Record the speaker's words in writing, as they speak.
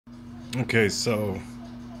Okay, so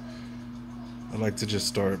I'd like to just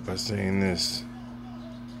start by saying this.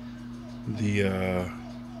 The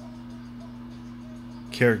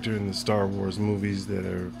character in the Star Wars movies that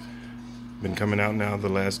have been coming out now, the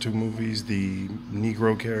last two movies, the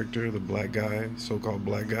Negro character, the black guy, so called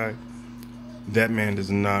black guy, that man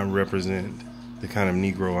does not represent the kind of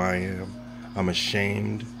Negro I am. I'm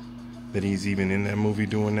ashamed that he's even in that movie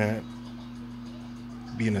doing that.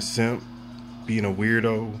 Being a simp, being a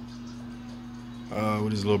weirdo,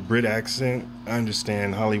 with his little Brit accent. I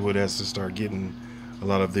understand Hollywood has to start getting a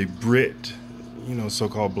lot of the Brit,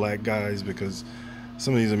 so-called black guys, because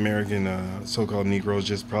some of these American so-called Negroes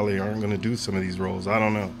just probably aren't going to do some of these roles. I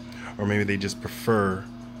don't know. Or maybe they just prefer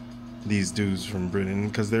these dudes from Britain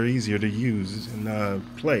because they're easier to use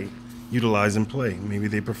and utilize and play. Maybe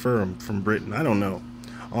they prefer them from Britain. I don't know.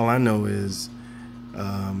 All I know is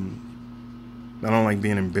I don't like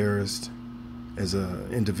being embarrassed as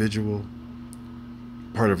an individual,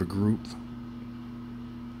 part of a group,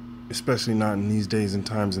 especially not in these days and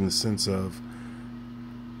times, in the sense of,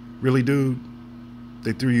 really, dude,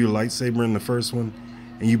 they threw you a lightsaber in the first one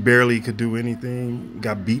and you barely could do anything,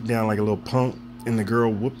 got beat down like a little punk, and the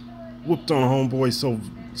girl whooped on homeboy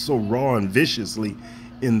so raw and viciously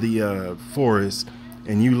in the forest,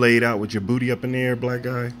 and you laid out with your booty up in the air, black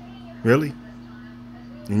guy? Really?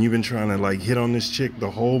 And you've been trying to like hit on this chick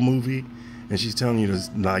the whole movie, and she's telling you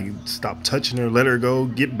to like stop touching her, let her go,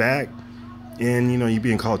 get back, and you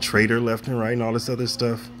being called traitor left and right and all this other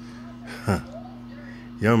stuff. Huh.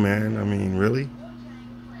 Yo, man, I mean, really?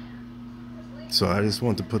 So I just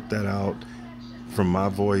want to put that out from my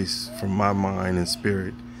voice, from my mind and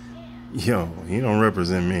spirit. Yo, he don't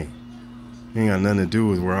represent me. He ain't got nothing to do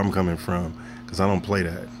with where I'm coming from, because I don't play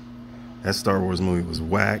that. That Star Wars movie was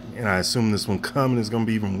whack, and I assume this one coming is going to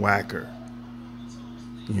be even whacker.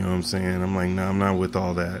 You know what I'm saying? I'm like, nah, I'm not with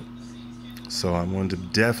all that. So I wanted to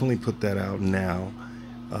definitely put that out now.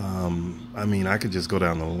 I mean, I could just go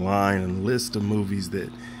down the line and list of movies that,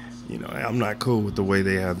 I'm not cool with the way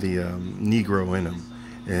they have the Negro in them.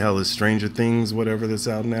 And hell, there's Stranger Things, whatever that's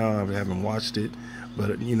out now. I haven't watched it.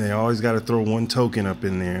 But, they always got to throw one token up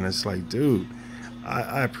in there. And it's like, dude,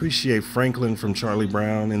 I appreciate Franklin from Charlie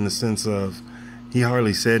Brown in the sense of he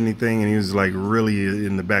hardly said anything and he was like really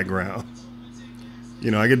in the background.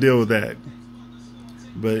 I could deal with that.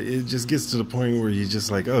 But it just gets to the point where you're just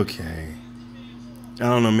like, okay. I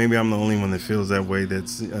don't know, maybe I'm the only one that feels that way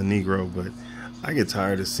that's a Negro, but I get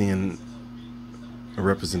tired of seeing a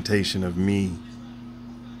representation of me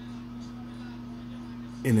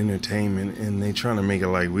in entertainment, and they trying to make it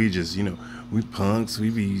like we just, we punks, we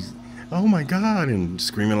be, oh my God, and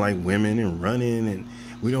screaming like women and running, and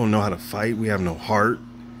we don't know how to fight, we have no heart.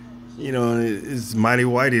 It's Mighty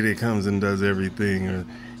Whitey that comes and does everything, or,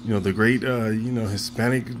 the great,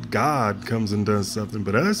 Hispanic God comes and does something,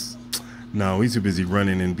 but us, no, we too busy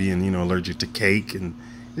running and being, allergic to cake, and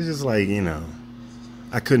it's just like,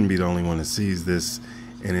 I couldn't be the only one that sees this,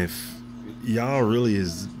 and if y'all really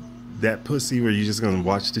is that pussy where you just gonna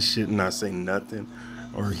watch this shit and not say nothing,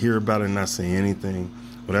 or hear about it and not say anything,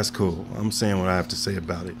 well, that's cool. I'm saying what I have to say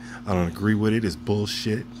about it. I don't agree with it. It's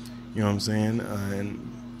bullshit. You know what I'm saying?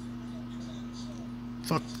 And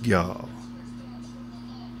fuck y'all.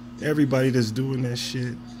 Everybody that's doing that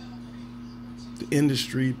shit, the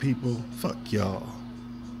industry people, fuck y'all.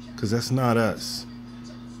 Because that's not us.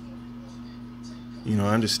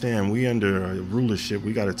 I understand we under a rulership,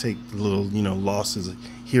 we got to take the little, losses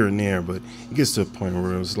here and there, but it gets to a point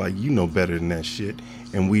where it's like, better than that shit,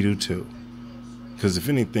 and we do too. Because if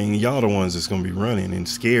anything, y'all the ones that's going to be running and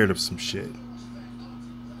scared of some shit.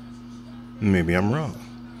 Maybe I'm wrong.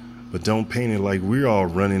 But don't paint it like we're all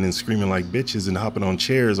running and screaming like bitches and hopping on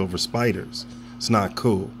chairs over spiders. It's not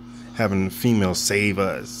cool. Having a female save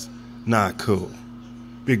us. Not cool.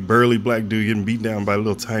 Big burly black dude getting beat down by a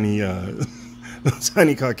little tiny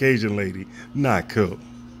tiny Caucasian lady. Not cool.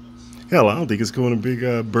 Hell, I don't think it's cool when a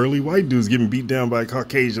big burly white dude's getting beat down by a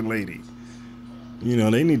Caucasian lady.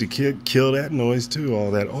 They need to kill that noise too. All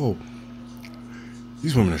that. Oh,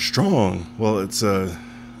 these women are strong. Well, it's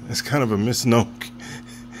kind of a misnomer.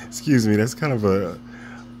 Excuse me. That's kind of a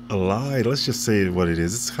lie. Let's just say what it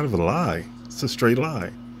is. It's kind of a lie. It's a straight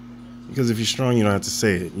lie. Because if you're strong, you don't have to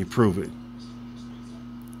say it. You prove it.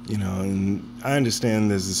 And I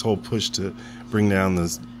understand there's this whole push to bring down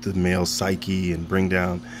the male psyche and bring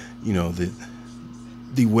down, the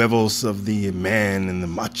huevos of the man and the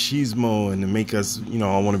machismo, and to make us,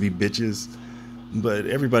 all want to be bitches. But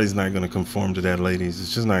everybody's not going to conform to that, ladies.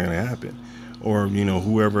 It's just not going to happen. Or,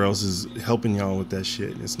 whoever else is helping y'all with that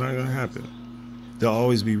shit. It's not going to happen. There'll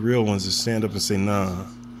always be real ones that stand up and say, nah,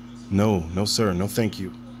 no, sir, no thank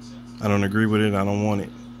you. I don't agree with it. I don't want it.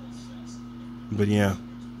 But yeah,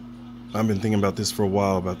 I've been thinking about this for a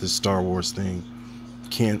while, about this Star Wars thing.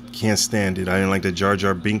 Can't stand it. I didn't like the Jar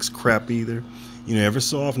Jar Binks crap either. You know, every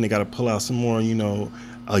so often they got to pull out some more, you know,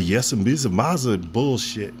 yes and biz maza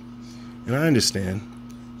bullshit. And I understand.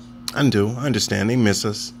 I do. I understand. They miss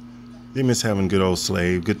us. They miss having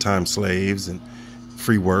good time slaves and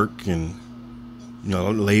free work and, you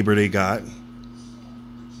know, labor they got.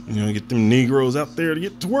 You know, get them Negroes out there to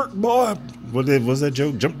get to work, boy. What was that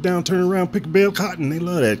joke? Jump down, turn around, pick a bale of cotton. They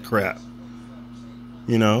love that crap.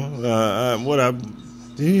 You know,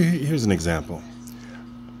 here's an example.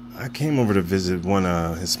 I came over to visit one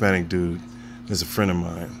Hispanic dude that's a friend of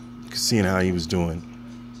mine, seeing how he was doing.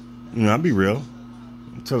 You know, I'll be real,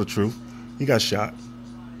 tell the truth. He got shot.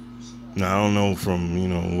 Now, I don't know from, you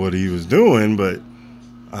know, what he was doing, but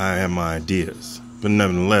I have my ideas. But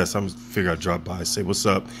nevertheless, I'm figure I'd drop by, say what's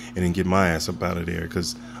up, and then get my ass up out of there,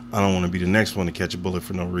 because I don't want to be the next one to catch a bullet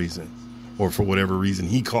for no reason, or for whatever reason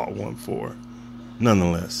he caught one for.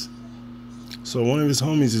 Nonetheless. So one of his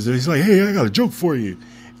homies he's like, hey, I got a joke for you.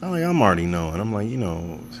 I'm already knowing. I'm like, you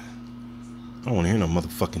know, I don't want to hear no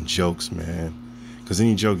motherfucking jokes, man. Because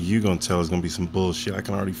any joke you're going to tell is going to be some bullshit. I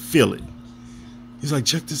can already feel it. He's like,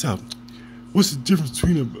 check this out. What's the difference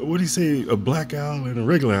between a black owl and a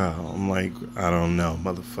regular owl? I'm like, I don't know,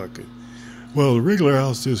 motherfucker. Well, the regular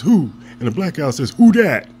owl says who, and the black owl says who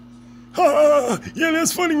dat? Ha! Yeah,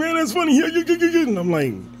 that's funny, man. That's funny. Yeah. And I'm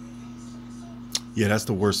like, yeah, that's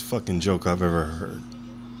the worst fucking joke I've ever heard.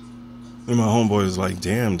 And my homeboy was like,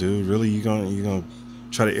 damn, dude, really? You gonna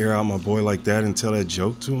try to air out my boy like that and tell that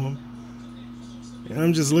joke to him? And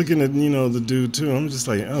I'm just looking at, you know, the dude too. I'm just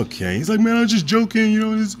like, okay. He's like, man, I was just joking. You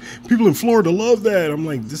know, people in Florida love that. I'm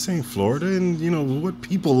like, this ain't Florida. And, you know, what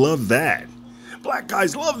people love that? Black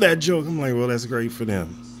guys love that joke. I'm like, well, that's great for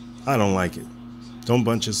them. I don't like it. Don't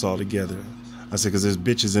bunch us all together. I said, because there's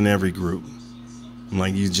bitches in every group. I'm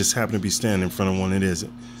like, you just happen to be standing in front of one that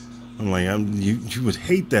isn't. I'm like, you would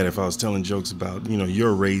hate that if I was telling jokes about, you know,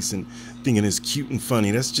 your race and thinking it's cute and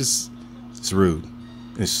funny. That's just, it's rude.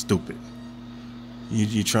 It's stupid.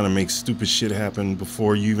 You're trying to make stupid shit happen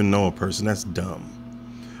before you even know a person. That's dumb.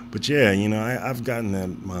 But yeah, you know, I've gotten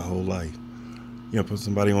that my whole life. You know,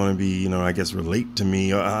 somebody want to be, you know, I guess relate to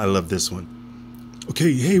me. I love this one.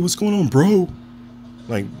 Okay, hey, what's going on, bro?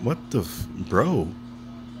 Like, what the bro?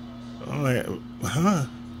 I'm like, huh?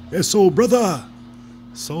 Yeah, soul brother.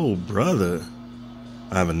 Soul brother.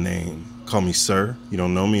 I have a name. Call me sir. You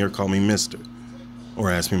don't know me, or call me mister. Or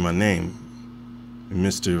ask me my name.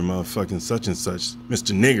 Mr. motherfucking such and such,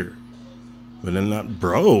 Mr. Nigger. But they're not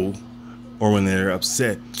bro. Or when they're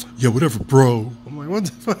upset, yeah, whatever, bro. I'm like, what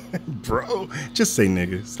the fuck, bro? Just say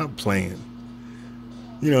nigga. Stop playing.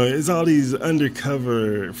 You know, it's all these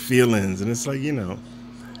undercover feelings. And it's like, you know,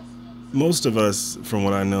 most of us, from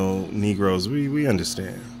what I know, Negroes, we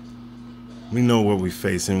understand. We know what we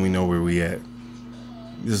face and we know where we at.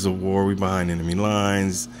 This is a war. We behind enemy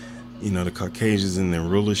lines. You know, the Caucasians in their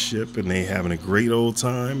rulership, and they having a great old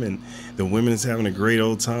time, and the women is having a great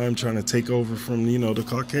old time trying to take over from, you know, the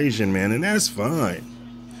Caucasian man, and that's fine.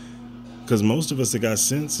 Because most of us that got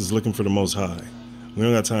sense is looking for the Most High. We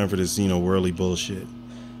don't got time for this, you know, worldly bullshit.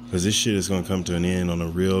 Because this shit is going to come to an end on a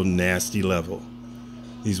real nasty level.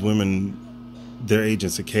 These women, they're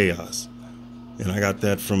agents of chaos. And I got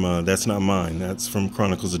that from, that's not mine. That's from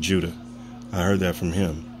Chronicles of Judah. I heard that from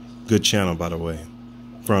him. Good channel, by the way.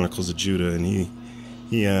 Chronicles of Judah, and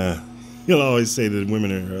he'll always say that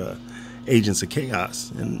women are agents of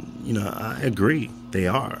chaos, and you know, I agree, they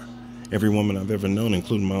are. Every woman I've ever known,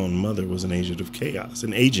 including my own mother, was an agent of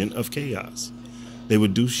chaos. They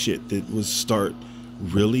would do shit that would start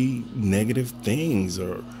really negative things,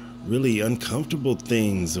 or really uncomfortable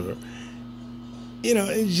things, or, you know,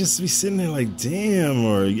 it'd just be sitting there like, damn,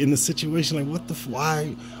 or in a situation like, what the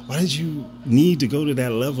why did you need to go to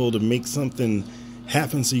that level to make something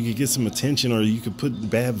happen so you could get some attention, or you could put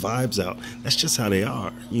bad vibes out? That's just how they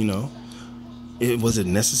are, you know. Was it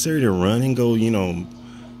necessary to run and go, you know,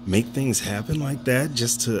 make things happen like that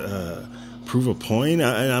just to prove a point?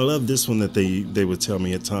 I love this one that they would tell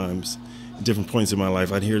me at times, at different points in my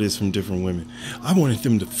life. I'd hear this from different women. I wanted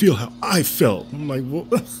them to feel how I felt. I'm like, well,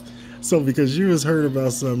 so because you just heard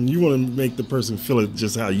about something, you want to make the person feel it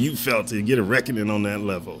just how you felt to get a reckoning on that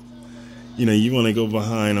level. You know, you want to go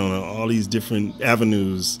behind on all these different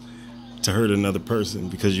avenues to hurt another person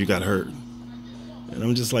because you got hurt. And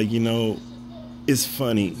I'm just like, you know, it's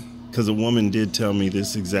funny because a woman did tell me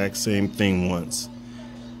this exact same thing once.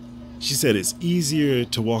 She said it's easier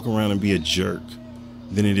to walk around and be a jerk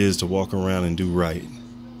than it is to walk around and do right.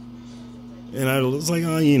 And I was like,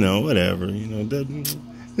 oh, you know, whatever. You know,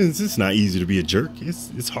 It's not easy to be a jerk.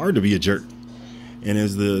 It's hard to be a jerk. And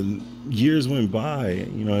as the years went by,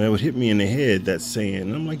 that would hit me in the head, that saying.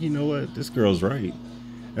 And I'm like, you know what? This girl's right.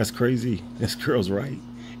 That's crazy. This girl's right.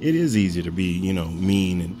 It is easier to be,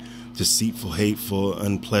 mean and deceitful, hateful,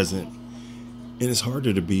 unpleasant. And it's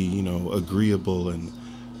harder to be, agreeable and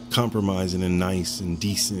compromising and nice and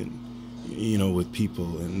decent, with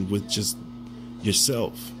people and with just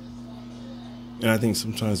yourself. And I think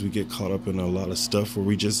sometimes we get caught up in a lot of stuff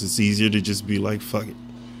where it's easier to just be like, fuck it.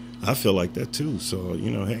 I feel like that too. So,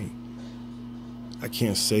 hey, I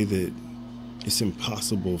can't say that it's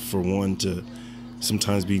impossible for one to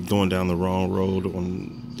sometimes be going down the wrong road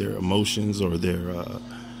on their emotions or their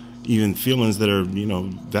even feelings that are,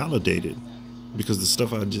 validated. Because the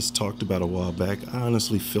stuff I just talked about a while back, I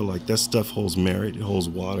honestly feel like that stuff holds merit. It holds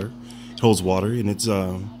water. And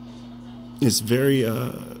it's very,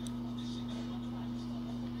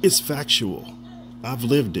 it's factual. I've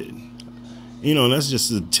lived it. And that's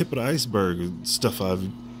just the tip of the iceberg, stuff I've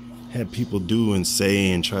had people do and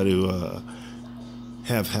say and try to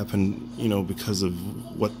have happen, because of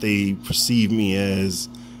what they perceive me as,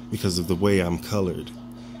 because of the way I'm colored.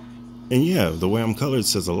 And yeah, the way I'm colored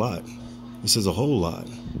says a lot. It says a whole lot.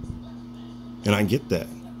 And I get that.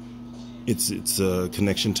 It's a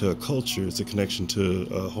connection to a culture. It's a connection to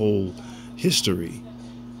a whole history.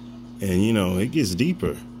 And, it gets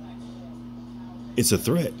deeper. It's a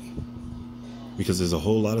threat. Because there's a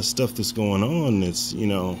whole lot of stuff that's going on that's,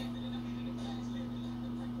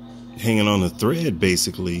 hanging on a thread,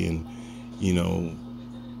 basically. And,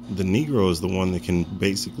 the Negro is the one that can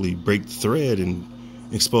basically break the thread and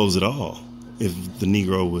expose it all. If the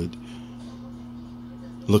Negro would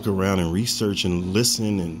look around and research and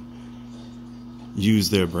listen and use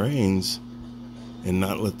their brains and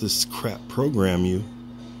not let this crap program you.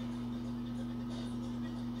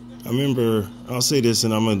 I remember, I'll say this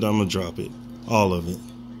and I'm gonna drop it. All of it.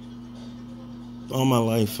 All my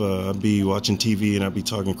life, I'd be watching TV and I'd be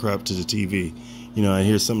talking crap to the TV. I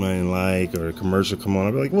hear something I didn't like or a commercial come on.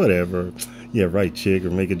 I'd be like, whatever. Yeah, right, chick,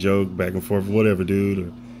 or make a joke back and forth, whatever, dude,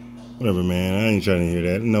 or whatever, man. I ain't trying to hear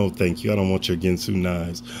that. No, thank you. I don't want your Ginsu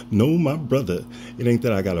knives. No, my brother. It ain't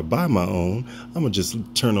that I gotta buy my own. I'm gonna just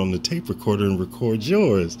turn on the tape recorder and record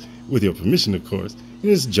yours. With your permission, of course.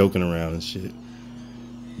 You're just joking around and shit.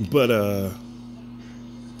 But,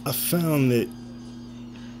 I found that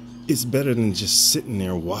it's better than just sitting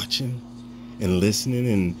there watching and listening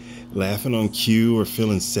and laughing on cue or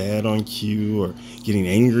feeling sad on cue or getting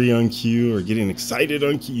angry on cue or getting excited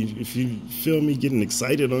on cue. If you feel me getting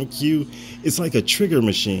excited on cue, it's like a trigger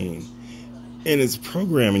machine and it's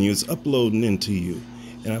programming you, it's uploading into you.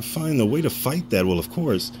 And I find the way to fight that, well, of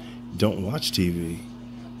course, don't watch TV.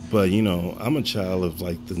 But, I'm a child of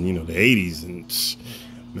like the 80s and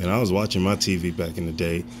man, I was watching my TV back in the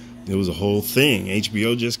day. It was a whole thing.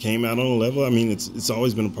 HBO just came out on a level. I mean, it's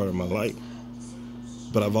always been a part of my life.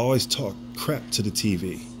 But I've always talked crap to the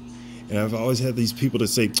TV. And I've always had these people that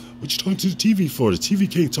say, what you talking to the TV for? The TV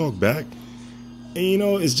can't talk back. And,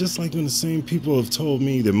 it's just like when the same people have told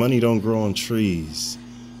me that money don't grow on trees.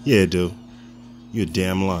 Yeah, it do. You're a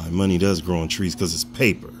damn lie. Money does grow on trees because it's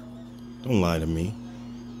paper. Don't lie to me.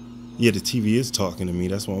 Yeah, the TV is talking to me.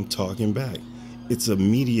 That's why I'm talking back. It's a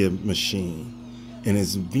media machine. And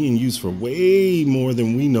it's being used for way more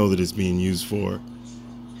than we know that it's being used for.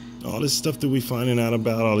 All this stuff that we finding out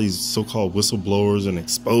about, all these so-called whistleblowers and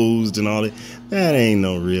exposed and all that ain't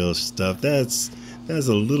no real stuff. That's a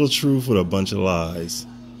little truth with a bunch of lies.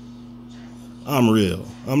 I'm real.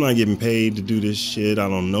 I'm not getting paid to do this shit. I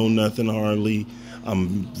don't know nothing hardly.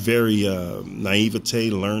 I'm very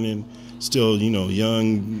naivete, learning. Still,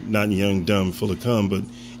 young, not young, dumb, full of cum, but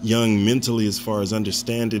young mentally as far as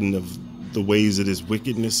understanding of the ways of this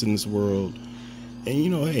wickedness in this world.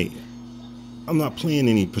 And, hey, I'm not playing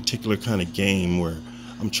any particular kind of game where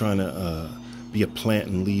I'm trying to be a plant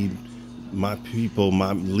and lead my people,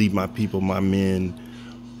 my men,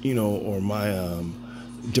 or my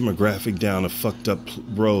demographic down a fucked up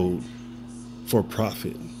road for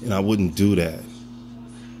profit. And I wouldn't do that.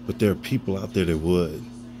 But there are people out there that would.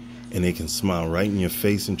 And they can smile right in your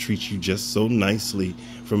face and treat you just so nicely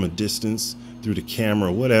from a distance, through the camera,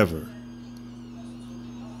 whatever.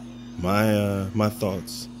 My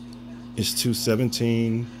thoughts. It's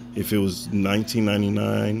 217. If it was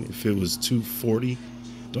 1999, if it was 240,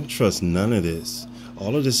 don't trust none of this.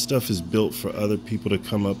 All of this stuff is built for other people to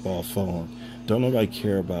come up off on. Don't nobody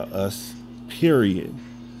care about us, period.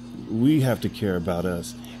 We have to care about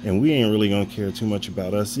us. And we ain't really gonna care too much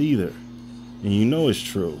about us either. And it's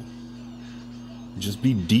true. Just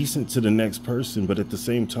be decent to the next person, but at the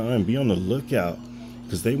same time, be on the lookout.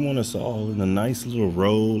 because they want us all in a nice little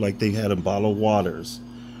row like they had a bottle of waters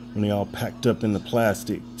when they all packed up in the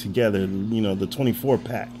plastic together, the 24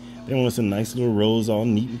 pack. They want us in nice little rows, all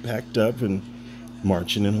neat and packed up and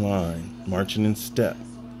marching in line, marching in step.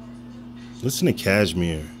 Listen to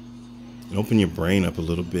Kashmir and open your brain up a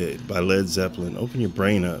little bit by Led Zeppelin. Open your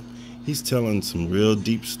brain up. He's telling some real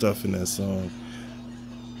deep stuff in that song.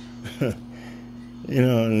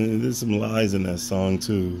 There's some lies in that song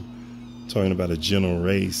too. Talking about a gentle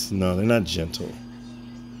race. No, they're not gentle.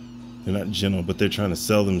 They're not gentle, but they're trying to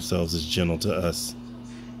sell themselves as gentle to us.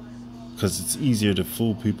 Because it's easier to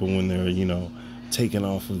fool people when they're, taken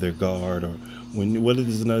off of their guard, or what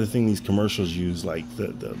is another thing these commercials use, like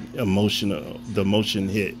the emotion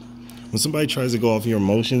hit. When somebody tries to go off your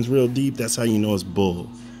emotions real deep, that's how you know it's bull.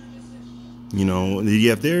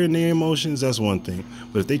 If they're in their emotions, that's one thing.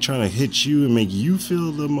 But if they trying to hit you and make you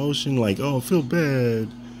feel the emotion, like, oh, feel bad,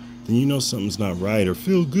 then you know something's not right, or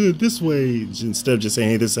feel good this way, instead of just saying,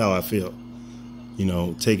 hey, this is how I feel.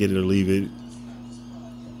 Take it or leave it.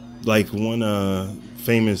 Like one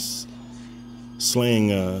famous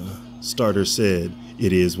slang starter said,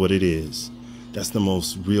 it is what it is. That's the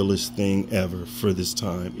most realist thing ever for this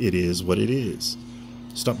time. It is what it is.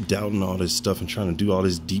 Stop doubting all this stuff and trying to do all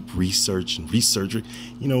this deep research and research.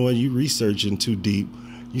 You know what? You researching too deep,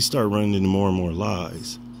 you start running into more and more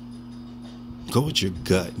lies. Go with your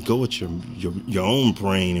gut. Go with your own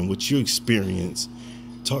brain and what you experience.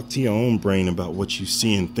 Talk to your own brain about what you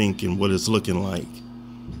see and think and what it's looking like.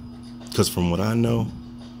 Because from what I know,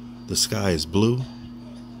 the sky is blue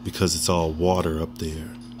because it's all water up there.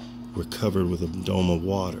 We're covered with a dome of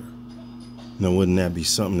water. Now, wouldn't that be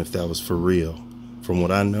something if that was for real? From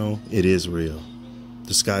what I know, it is real.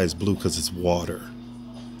 The sky is blue because it's water.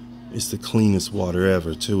 It's the cleanest water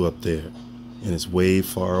ever, too, up there. And it's way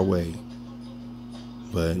far away.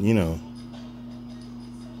 But,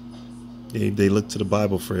 they look to the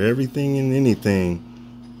Bible for everything and anything.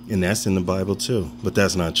 And that's in the Bible, too. But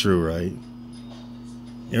that's not true, right?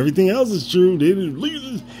 Everything else is true. They didn't believe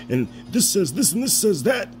this, and this says this and this says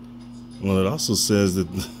that. Well, it also says that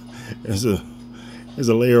there's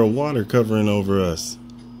a layer of water covering over us.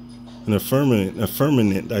 A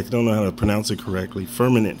firmament, I don't know how to pronounce it correctly.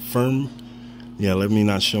 Yeah, let me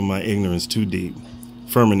not show my ignorance too deep.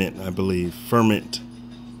 Firmament, I believe. Ferment.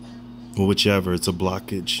 Well, whichever, it's a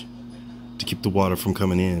blockage to keep the water from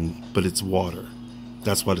coming in, but it's water.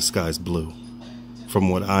 That's why the sky's blue, from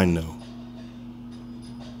what I know.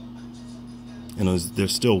 And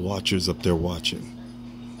there's still watchers up there watching.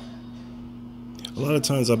 A lot of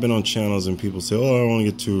times I've been on channels and people say, oh, I don't want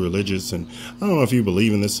to get too religious, and I don't know if you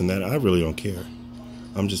believe in this and that. I really don't care.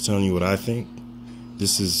 I'm just telling you what I think.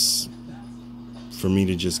 This is for me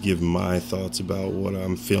to just give my thoughts about what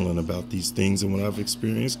I'm feeling about these things and what I've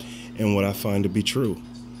experienced and what I find to be true.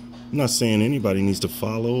 I'm not saying anybody needs to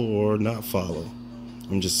follow or not follow.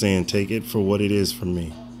 I'm just saying take it for what it is for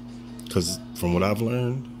me. Because from what I've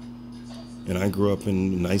learned, and I grew up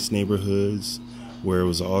in nice neighborhoods where it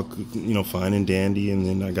was all, fine and dandy, and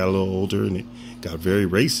then I got a little older and it got very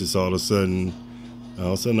racist all of a sudden. All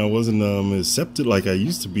of a sudden I wasn't accepted like I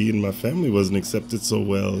used to be, and my family wasn't accepted so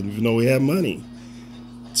well, even though we had money,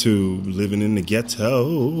 to living in the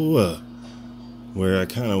ghetto, where I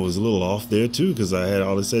kind of was a little off there too, because I had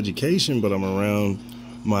all this education, but I'm around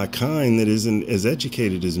my kind that isn't as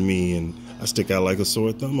educated as me, and I stick out like a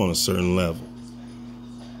sore thumb on a certain level.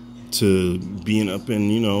 To being up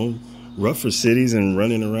in, rougher cities and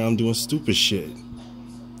running around doing stupid shit.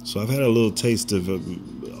 So I've had a little taste of a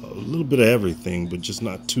little bit of everything, but just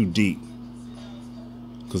not too deep.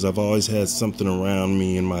 Because I've always had something around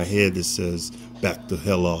me in my head that says, back the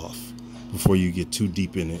hell off before you get too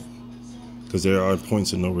deep in it. Because there are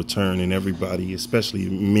points of no return, and everybody, especially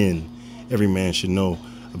men, every man should know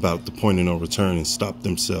about the point of no return and stop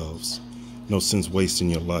themselves. No sense wasting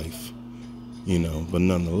your life. But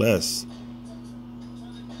nonetheless,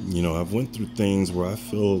 I've went through things where I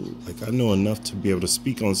feel like I know enough to be able to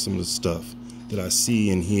speak on some of the stuff that I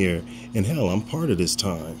see and hear. And hell, I'm part of this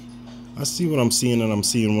time. I see what I'm seeing, and I'm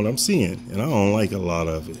seeing what I'm seeing. And I don't like a lot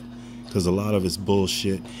of it, because a lot of it's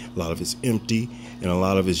bullshit, a lot of it's empty, and a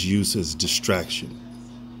lot of it's used as distraction.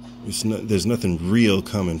 There's nothing real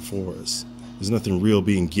coming for us. There's nothing real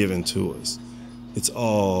being given to us. It's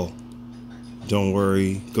all, don't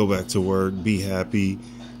worry, go back to work, be happy,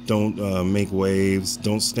 don't make waves,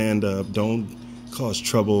 don't stand up, don't cause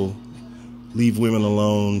trouble, leave women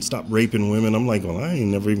alone, stop raping women. I'm like, well, I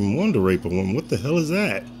ain't never even wanted to rape a woman. What the hell is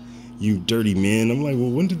that? You dirty men. I'm like,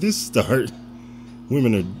 well, when did this start?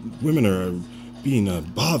 Women are being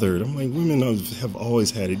bothered. I'm like, women have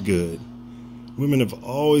always had it good. Women have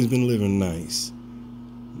always been living nice.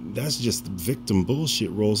 that's just victim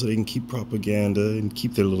bullshit role so they can keep propaganda and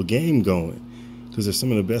keep their little game going, because they're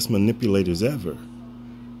some of the best manipulators ever.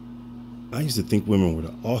 I used to think women were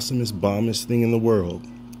the awesomest, bombest thing in the world.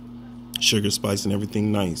 Sugar, spice, and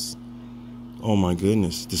everything nice. Oh my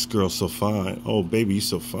goodness, this girl's so fine. Oh baby, you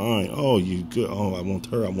so fine. Oh, you good. Oh, I want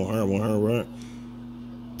her, I want her, I want her, right?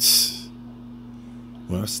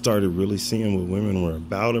 When I started really seeing what women were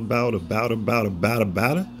about,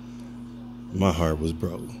 my heart was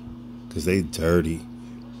broke, because they dirty.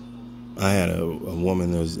 I had a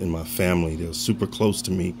woman that was in my family that was super close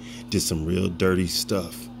to me, did some real dirty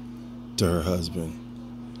stuff to her husband.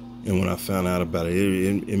 And when I found out about it,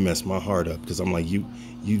 it messed my heart up, because I'm like, you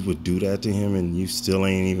would do that to him and you still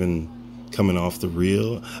ain't even coming off the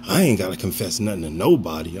real? I ain't got to confess nothing to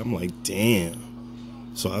nobody. I'm like, damn.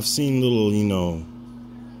 So I've seen little,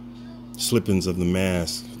 slippings of the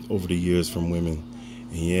mask over the years from women.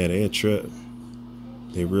 And yeah, they a trip.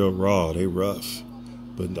 They real raw, they rough.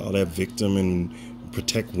 But all that victim and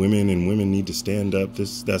protect women and women need to stand up,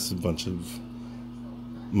 that's a bunch of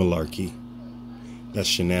malarkey. That's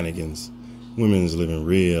shenanigans. Women's living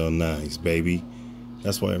real nice, baby.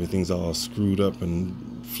 That's why everything's all screwed up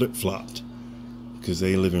and flip-flopped, because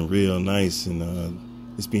they living real nice, and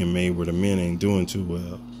it's being made where the men ain't doing too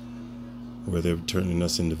well, where they're turning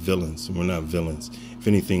us into villains, and we're not villains. If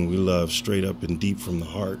anything, we love straight up and deep from the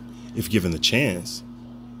heart, if given the chance.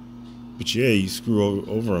 But yeah, you screw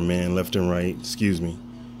over a man left and right, excuse me.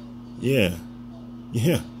 Yeah,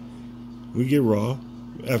 we get raw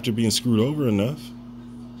after being screwed over enough.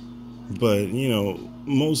 But,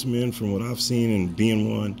 most men, from what I've seen and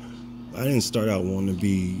being one, I didn't start out wanting to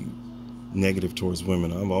be negative towards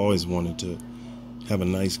women. I've always wanted to have a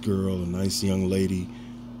nice girl, a nice young lady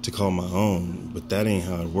to call my own. But that ain't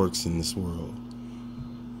how it works in this world,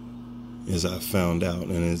 as I found out,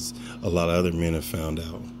 and as a lot of other men have found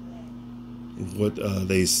out. What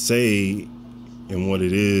they say and what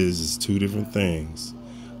it is two different things.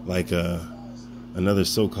 Like another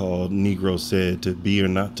so-called Negro said, to be or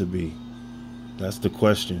not to be. That's the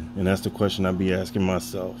question, and that's the question I be asking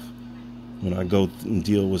myself when I go and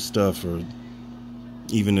deal with stuff, or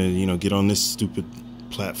even to, get on this stupid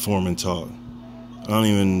platform and talk. I don't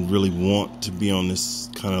even really want to be on this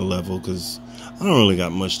kind of level, because I don't really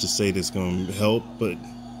got much to say that's going to help, but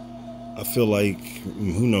I feel like,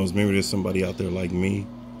 who knows, maybe there's somebody out there like me,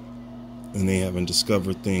 and they haven't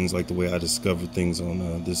discovered things like the way I discovered things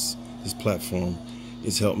on this platform.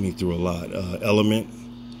 It's helped me through a lot. Element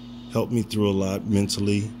helped me through a lot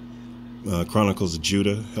mentally. Chronicles of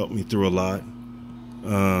Judah helped me through a lot.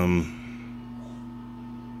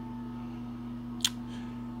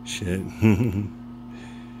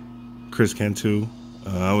 Chris Cantu.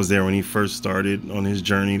 I was there when he first started on his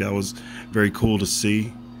journey. That was very cool to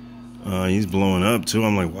see. He's blowing up too.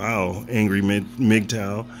 I'm like, wow, angry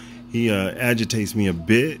MGTOW. He agitates me a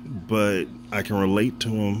bit, but I can relate to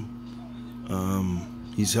him.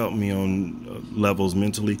 He's helped me on levels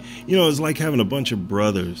mentally. It's like having a bunch of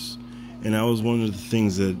brothers. And that was one of the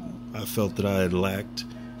things that I felt that I had lacked.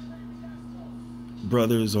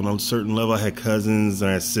 Brothers on a certain level. I had cousins,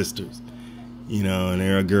 I had sisters, and they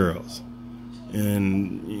are girls.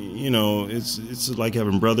 And, it's like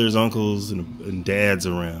having brothers, uncles, and dads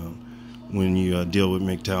around when you deal with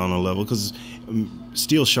MGTOW on a level. Because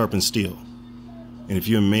steel sharpens steel. And if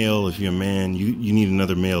you're a male, if you're a man, you need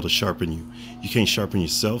another male to sharpen you. You can't sharpen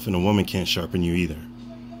yourself, and a woman can't sharpen you either.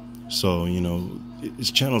 So,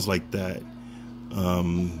 it's channels like that. I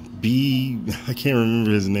can't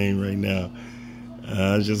remember his name right now.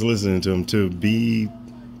 I was just listening to him too.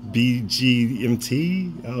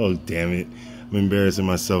 BGMT? Oh, damn it. I'm embarrassing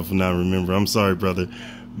myself for not remembering. I'm sorry, brother.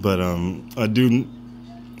 But I do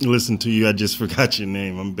listen to you. I just forgot your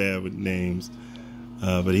name. I'm bad with names.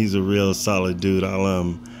 But he's a real solid dude.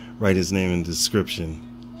 I'll write his name in the description.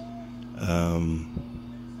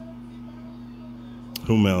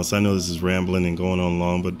 Whom else? I know this is rambling and going on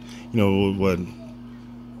long, but what?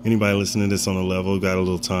 Anybody listening to this on a level got a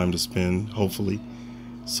little time to spend, hopefully.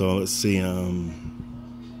 So let's see. I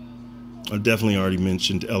definitely already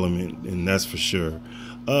mentioned Element, and that's for sure.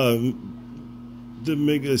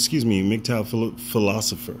 MGTOW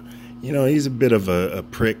philosopher. He's a bit of a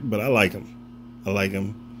prick, but I like him.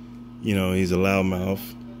 He's a loudmouth,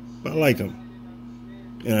 but I like him.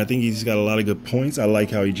 And I think he's got a lot of good points. I like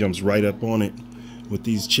how he jumps right up on it with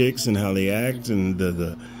these chicks and how they act, and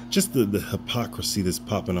the hypocrisy that's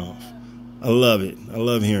popping off. I love it. I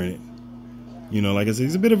love hearing it. Like I said,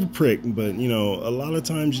 he's a bit of a prick, but, a lot of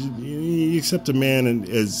times you accept a man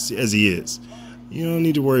as he is. You don't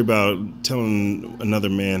need to worry about telling another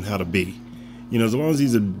man how to be. As long as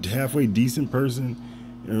he's a halfway decent person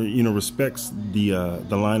respects the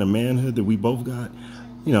line of manhood that we both got,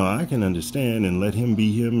 I can understand and let him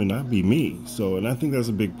be him and I be me. So, and I think that's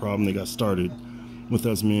a big problem that got started with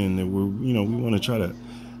us men, that we want to try to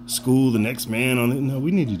school the next man on it. No,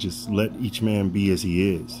 we need to just let each man be as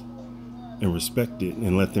he is and respect it,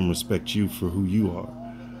 and let them respect you for who you are.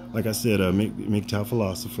 Like I said, MGTOW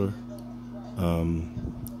philosopher, MGTOW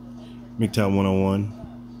 101.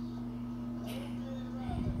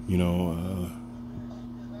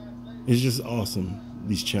 It's just awesome,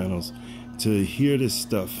 these channels, to hear this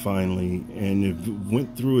stuff finally, and it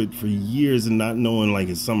went through it for years and not knowing, like,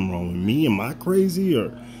 is something wrong with me? Am I crazy? Or,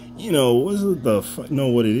 what's the fuck? No,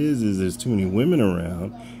 what it is there's too many women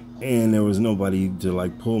around, and there was nobody to,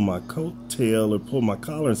 like, pull my coattail or pull my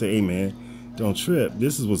collar and say, hey, man, don't trip.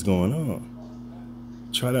 This is what's going on.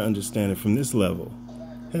 Try to understand it from this level.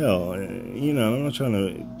 Hell, I'm not trying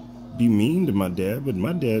to be mean to my dad, but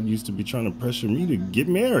my dad used to be trying to pressure me to get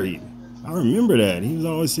married. I remember that. He was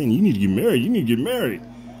always saying, you need to get married, you need to get married.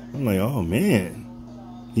 I'm like, oh man.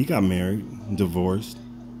 He got married, divorced.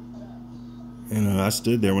 And I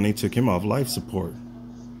stood there when they took him off life support.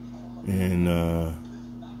 And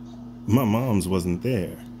my mom's wasn't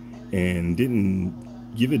there and didn't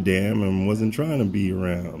give a damn and wasn't trying to be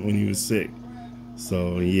around when he was sick.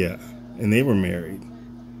 So yeah, and they were married.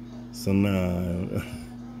 So nah,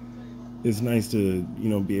 it's nice to,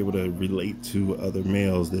 be able to relate to other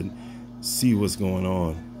males that see what's going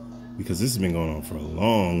on, because this has been going on for a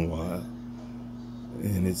long while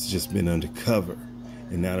and it's just been undercover.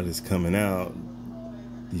 And now that it's coming out,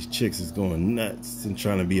 these chicks is going nuts and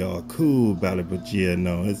trying to be all cool about it. But yeah,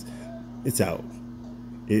 no, it's out.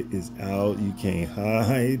 It is out. You can't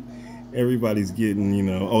hide. Everybody's getting,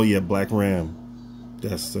 oh yeah, Black Ram.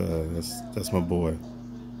 That's my boy.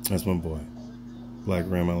 That's my boy. Black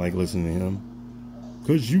Ram, I like listening to him.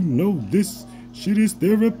 'Cause this shit is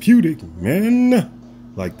therapeutic, man.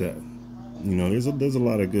 Like that. There's a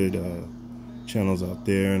lot of good channels out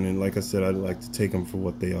there, and then, like I said, I'd like to take them for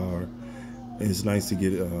what they are. And it's nice to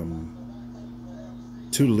get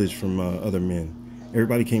tutelage from other men.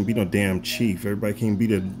 Everybody can't be no damn chief. Everybody can't be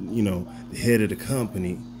the head of the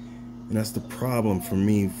company. And that's the problem for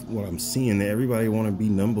me, what I'm seeing, that everybody want to be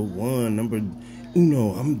number one, number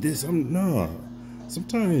uno. Nah.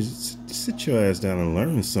 Sometimes sit your ass down and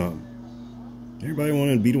learn something. Everybody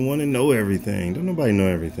want to be the one to know everything. Don't nobody know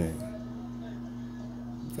everything.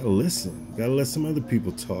 You gotta listen. You gotta let some other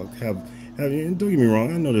people talk. And don't get me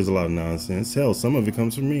wrong, I know there's a lot of nonsense. Hell, some of it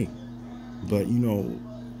comes from me. But,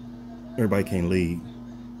 everybody can't lead.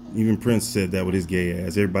 Even Prince said that with his gay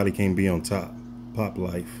ass. Everybody can't be on top. Pop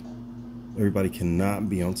life. Everybody cannot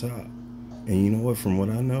be on top. And you know what? From what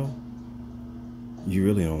I know, you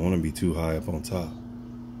really don't want to be too high up on top.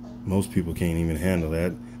 Most people can't even handle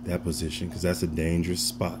that position, because that's a dangerous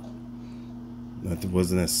spot.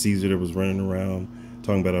 Wasn't that Caesar that was running around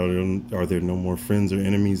talking about, are there no more friends or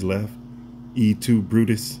enemies left? E2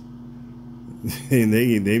 Brutus. And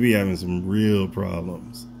they be having some real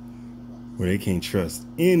problems where they can't trust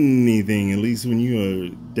anything. At least when you are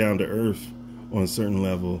down to earth on a certain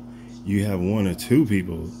level, you have one or two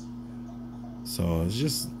people. So it's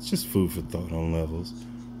just food for thought on levels.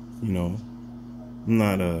 I'm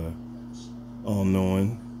not all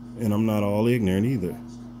knowing, and I'm not all ignorant either.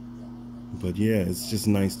 But yeah, it's just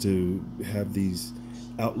nice to have these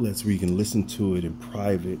outlets where you can listen to it in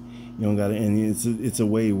private. You don't gotta, and it's a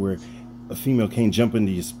way where a female can't jump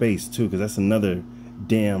into your space too, because that's another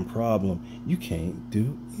damn problem. You can't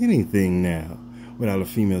do anything now without a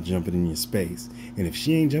female jumping in your space. And if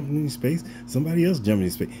she ain't jumping in your space, somebody else jumping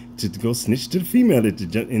in your space to go snitch to the female that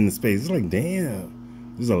jump in the space. It's like, damn,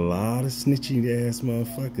 there's a lot of snitchy ass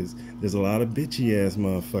motherfuckers. There's a lot of bitchy ass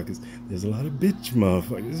motherfuckers. There's a lot of bitch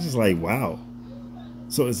motherfuckers. It's just like, wow.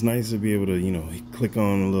 So it's nice to be able to, click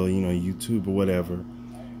on a little, YouTube or whatever,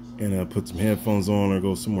 and put some headphones on or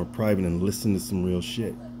go somewhere private and listen to some real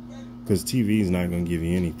shit. Because TV is not going to give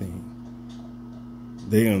you anything.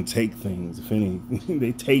 They're going to take things. If anything,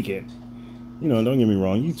 they take it. Don't get me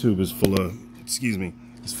wrong. YouTube is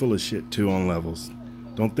it's full of shit too on levels.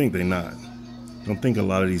 Don't think they're not. Don't think a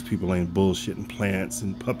lot of these people ain't bullshitting plants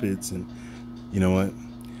and puppets and, you know what?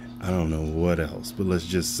 I don't know what else, but let's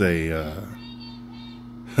just say,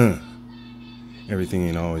 everything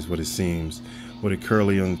ain't always what it seems. What did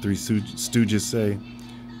Curly on the Three Stooges say?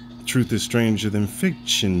 Truth is stranger than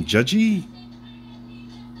fiction, judgy.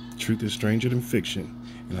 Truth is stranger than fiction.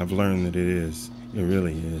 And I've learned that it is. It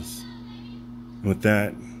really is. And with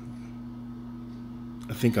that,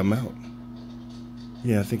 I think I'm out.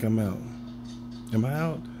 Yeah, I think I'm out. Am I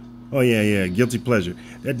out? Oh yeah, guilty pleasure.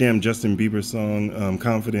 That damn Justin Bieber song,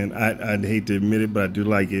 "Confident." I'd hate to admit it, but I do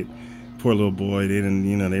like it. Poor little boy. They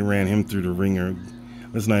didn't, they ran him through the ringer.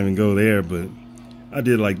 Let's not even go there. But I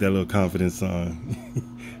did like that little "Confident" song.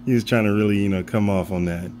 He was trying to really, come off on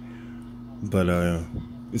that. But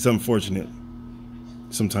it's unfortunate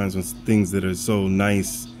sometimes when things that are so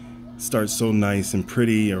nice start so nice and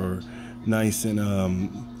pretty, or nice and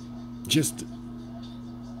just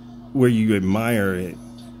where you admire it,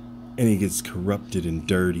 and it gets corrupted and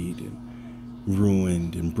dirtied and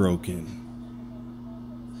ruined and broken.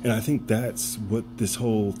 And I think that's what this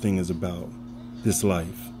whole thing is about. This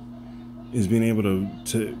life is being able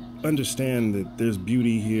to understand that there's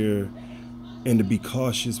beauty here, and to be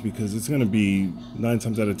cautious, because it's going to be 9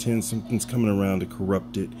 times out of 10 something's coming around to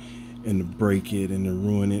corrupt it and to break it and to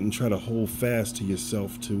ruin it, and try to hold fast to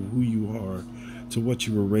yourself, to who you are, to what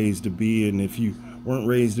you were raised to be. And if you weren't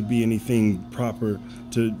raised to be anything proper,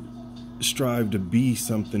 to strive to be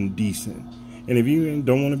something decent. And if you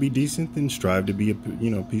don't want to be decent, then strive to be a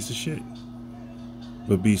piece of shit,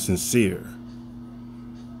 but be sincere.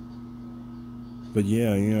 But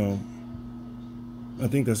yeah, I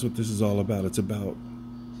think that's what this is all about. It's about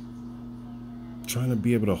trying to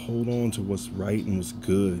be able to hold on to what's right and what's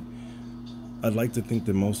good. I'd like to think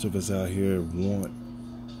that most of us out here want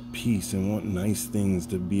peace and want nice things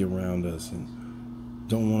to be around us, and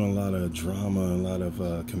don't want a lot of drama, a lot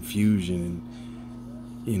of confusion,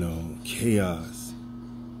 and chaos.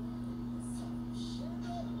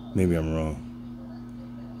 Maybe I'm wrong.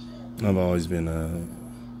 I've always been a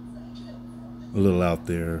little out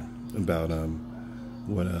there about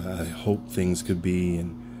what I hope things could be,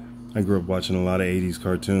 and I grew up watching a lot of 80s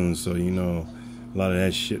cartoons, so a lot of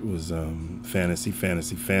that shit was fantasy.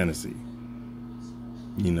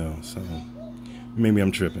 So maybe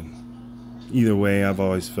I'm tripping. Either way, I've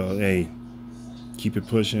always felt, hey, keep it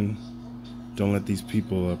pushing. Don't let these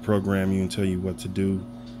people program you and tell you what to do.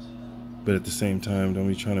 But at the same time, don't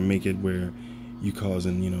be trying to make it where you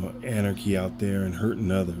causing, anarchy out there and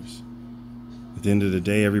hurting others. At the end of the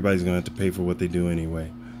day, everybody's going to have to pay for what they do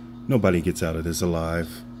anyway. Nobody gets out of this alive.